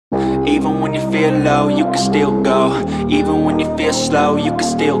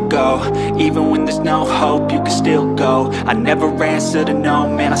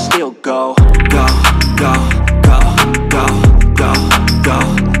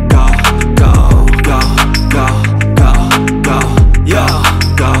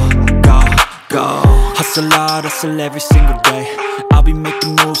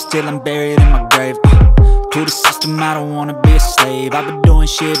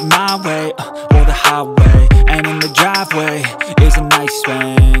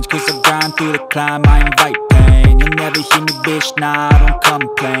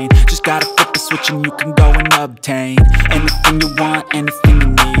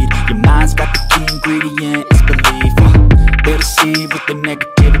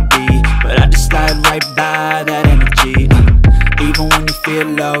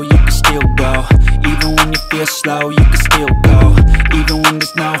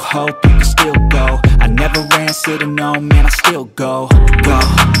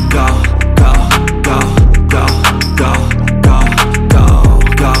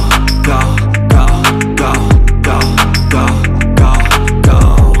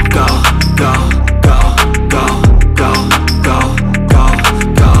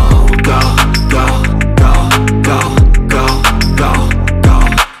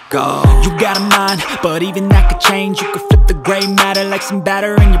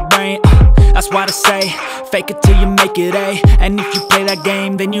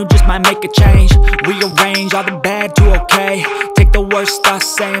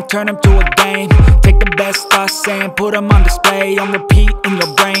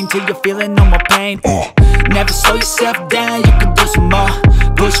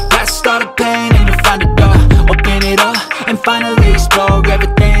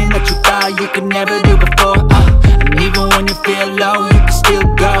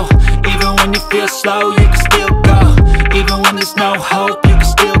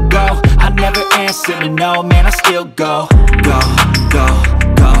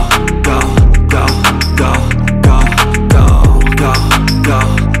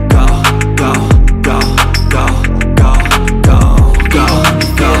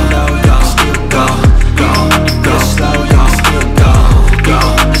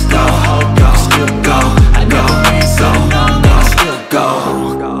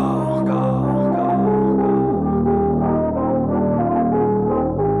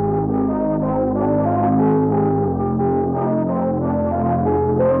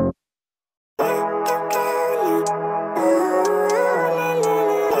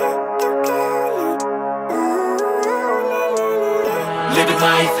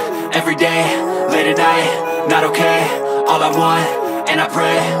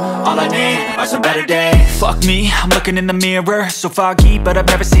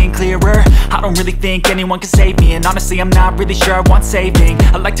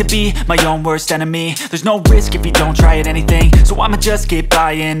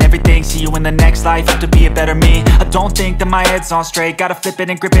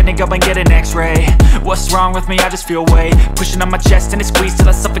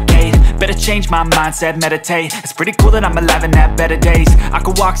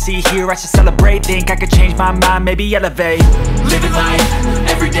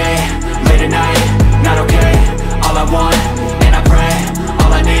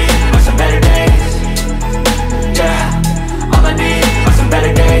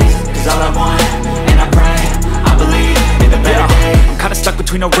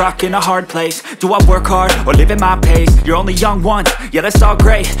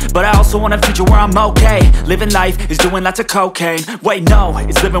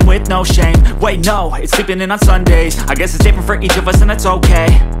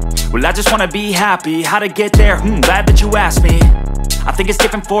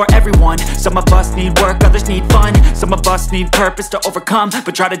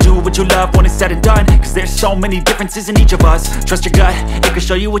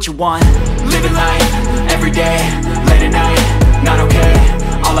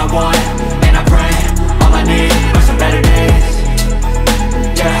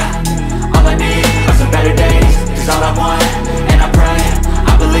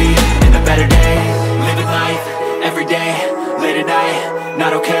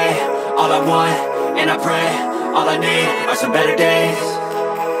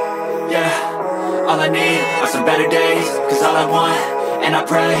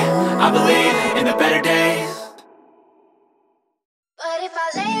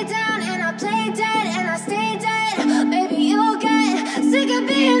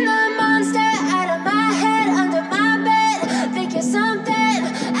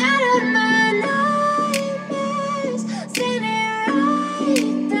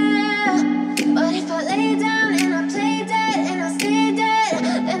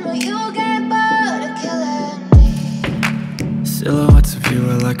Silhouettes of you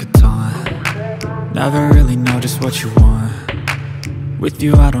are like a taunt. Never really know just what you want. With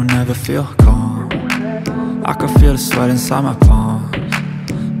you I don't ever feel calm. I can feel the sweat inside my palms.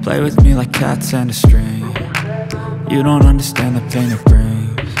 Play with me like cats and a string. You don't understand the pain it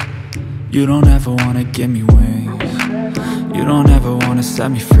brings. You don't ever wanna give me wings. You don't ever wanna set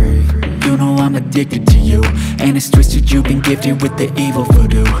me free. You know I'm addicted to you, and it's twisted, you've been gifted with the evil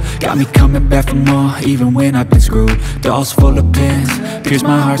voodoo. Got me coming back for more, even when I've been screwed. Dolls full of pins, pierce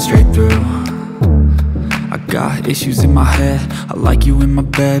my heart straight through. I got issues in my head, I like you in my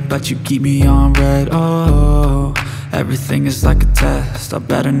bed, but you keep me on red. Oh, everything is like a test, I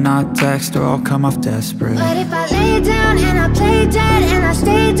better not text or I'll come off desperate. But if I lay down and I play dead and I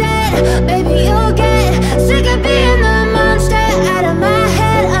stay dead, baby you'll get sick of being the monster out of my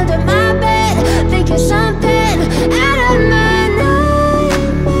head, under my bed, thinking something out of my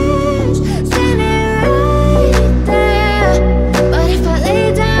nightmares, standing right there. But if I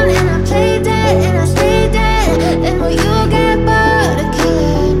lay down and I play dead and I stay dead, then will you get bored of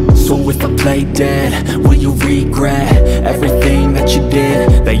killing me? So if I play dead, will you regret everything that you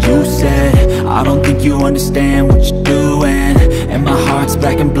did, that you said? I don't think you understand what you're doing, and my heart's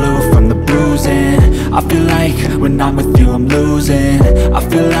black and blue from the bruising. I feel like when I'm with you I'm losing. I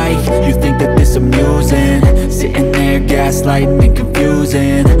feel like you think that this amusing, sitting there gaslighting and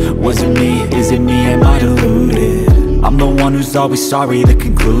confusing. Was it me? Is it me? Am I deluded? I'm the one who's always sorry, the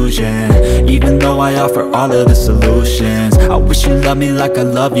conclusion, even though I offer all of the solutions. I wish you loved me like I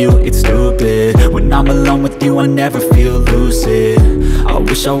love you, it's stupid. When I'm alone with you I never feel lucid. I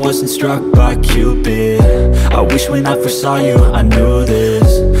wish I wasn't struck by Cupid. I wish when I first saw you I knew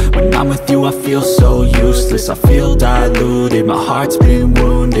this. When I'm with you I feel so useless, I feel diluted, my heart's been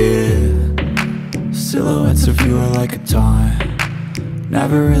wounded. Silhouettes of you are like a taunt.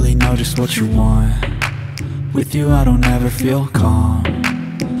 Never really know just what you want. With you I don't ever feel calm.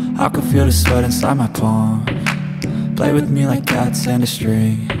 I can feel the sweat inside my palms. Play with me like cats and a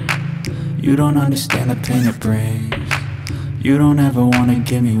string. You don't understand the pain it brings. You don't ever wanna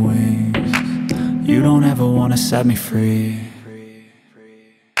give me wings. You don't ever wanna set me free.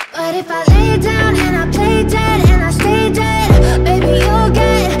 But if I lay down and I play dead and I stay dead, baby you'll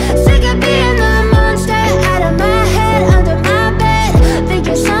get sick of being the monster out of my head, under my bed,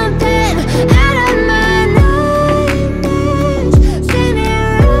 thinking something out of my nightmares,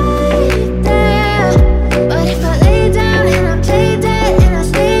 standing right there. But if I lay down and I play dead and I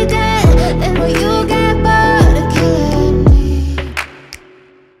stay dead, then will you get bored of killing me?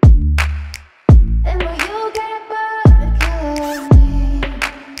 Then will you get bored of killing me?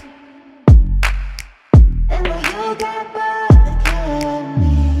 And will you get bored of killing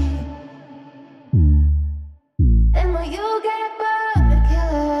me? And will you get bored of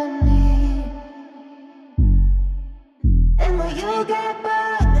killing me? And will you get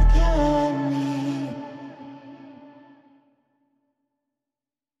bored of killing me?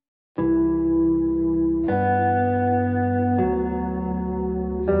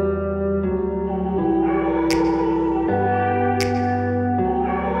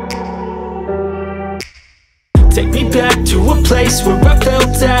 Take me back to a place where I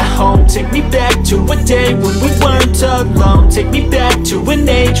felt at home. Take me back to a day when we weren't alone. Take me back to an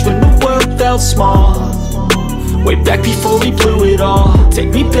age when the world felt small, way back before we blew it all.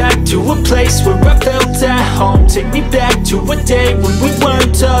 Take me back to a place where I felt at home. Take me back to a day when we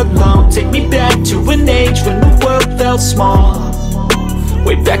weren't alone. Take me back to an age when the world felt small,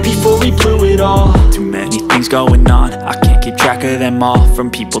 way back before we blew it all. Too many things going on, I can't keep track of them all. From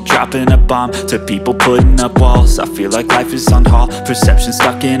people dropping a bomb to people putting up walls. I feel like life is on hold, perception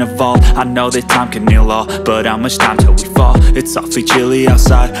stuck in a vault. I know that time can heal all, but how much time till we fall? It's awfully chilly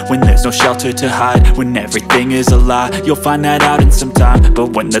outside when there's no shelter to hide. When everything is a lie, you'll find that out in some time.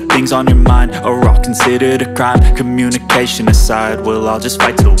 But when the things on your mind are all considered a crime, communication aside, we'll all just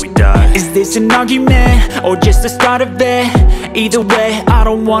fight till we die. Is this an argument or just the start of it? Either way, I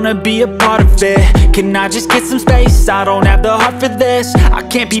don't wanna be a part of it. Can I just get some space? I don't have the heart for this. I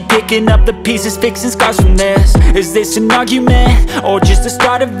can't be picking up the pieces, fixing scars from this. Is this an argument or just the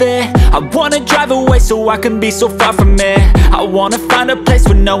start of it? I wanna drive away so I can be so far from it. I wanna find a place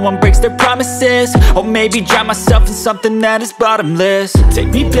where no one breaks their promises, or maybe drown myself in something that is bottomless. Take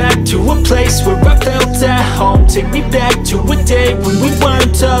me back to a place where I felt at home. Take me back to a day when we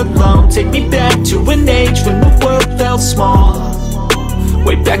weren't alone. Take me back to an age when the world felt small,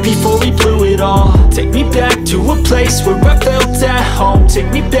 way back before we blew it all. Take me back to a place where I felt at home.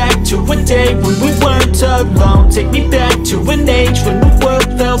 Take me back to a day when we weren't alone. Take me back to an age when the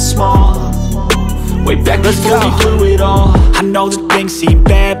world felt small, way back before we blew it all. I know that things seem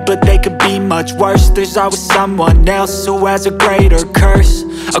bad, but they could be much worse. There's always someone else who has a greater curse,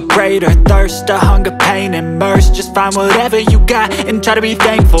 a greater thirst, a hunger, pain, and mercy. Just find whatever you got and try to be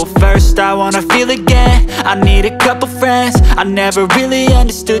thankful first. I wanna feel again, I need a couple friends. I never really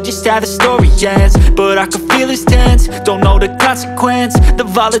understood just how the story ends, but I can feel it's tense, don't know the consequence. The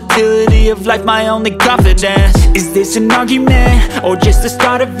volatility of life, my only confidence. Is this an argument, or just the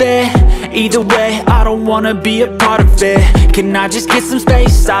start of it? Either way, I don't wanna be a part of it. Can I just get some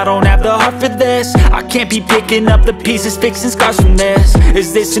space? I don't have the heart for this. I can't be picking up the pieces, fixing scars from this.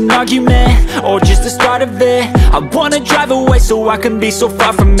 Is this an argument, or just the start of it? I wanna drive away so I can be so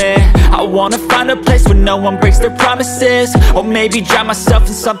far from it. I wanna find a place where no one breaks their promises, or maybe drown myself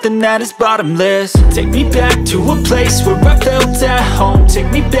in something that is bottomless. Take me back to a place where I felt at home.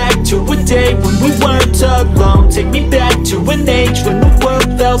 Take me back to a day when we weren't alone. Take me back to an age when the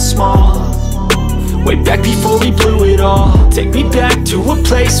world felt small, way back before we blew it all. Take me back to a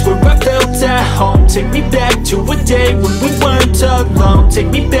place where I felt at home. Take me back to a day when we weren't alone. Take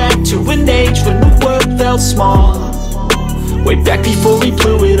me back to an age when the world felt small, way back before we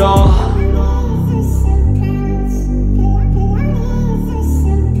blew it all.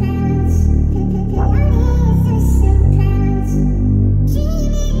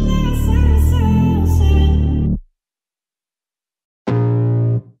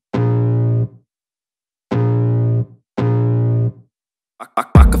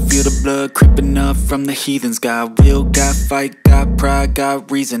 I can feel the blood creeping up from the heathens. Got will, got fight, got pride,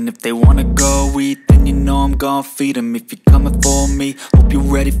 got reason. If they wanna go eat, then you know I'm gon' feed them. If you're coming for me, hope you're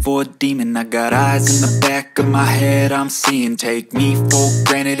ready for a demon. I got eyes in the back of my head, I'm seeing. Take me for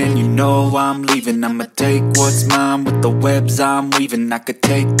granted and you know I'm leaving. I'ma take what's mine with the webs I'm weaving. I could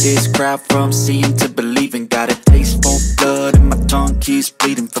take this crowd from seeing to believing. Got a taste for blood and my tongue keeps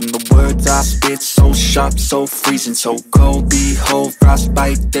bleeding from the words I spit. So sharp, so freezing, so cold. Behold,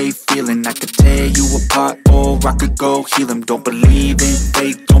 frostbite they feeling. I could tear you apart or I could go heal them. Don't believe in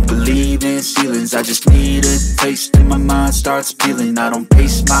fate, don't believe in ceilings. I just need a taste and my mind starts peeling. I don't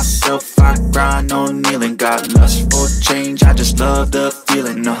pace myself, I grind on kneeling. Got lust for change, I just love the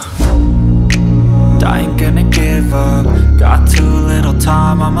feeling. I ain't gonna give up. Got too little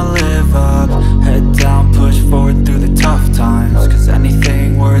time, I'ma live up. Head down, push forward through the tough times, cause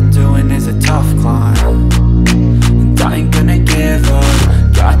anything worth doing is a tough climb. And I ain't gonna give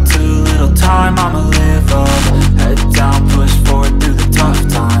up. Got too little time, I'ma live up. Head down, push forward through the tough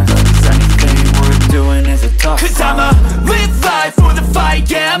times, cause anything worth doing is a tough climb. Cause I'ma live life for the fight,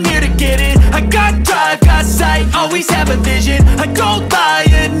 yeah, I'm here to get it. I got drive, got sight, always have a vision. I don't lie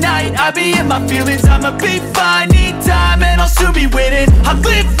at night, I be in my feelings. I'ma be fine, need time and I'll soon be winning. I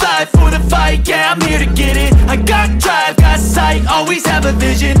live life for the fight, yeah, I'm here to get it. I got drive, got sight, always have a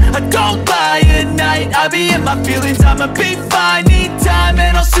vision. I don't lie at night, I be in my feelings. I'ma be fine, need time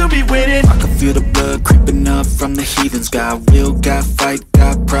and I'll soon be winning. I can feel the blood creeping up from the heathens. Got will, got fight,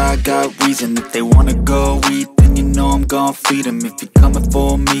 got pride, got reason. If they wanna go eat, then you know I'm gon' feed them. If you're coming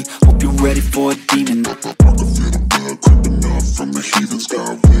for me, hope you're ready for a demon. I can feel the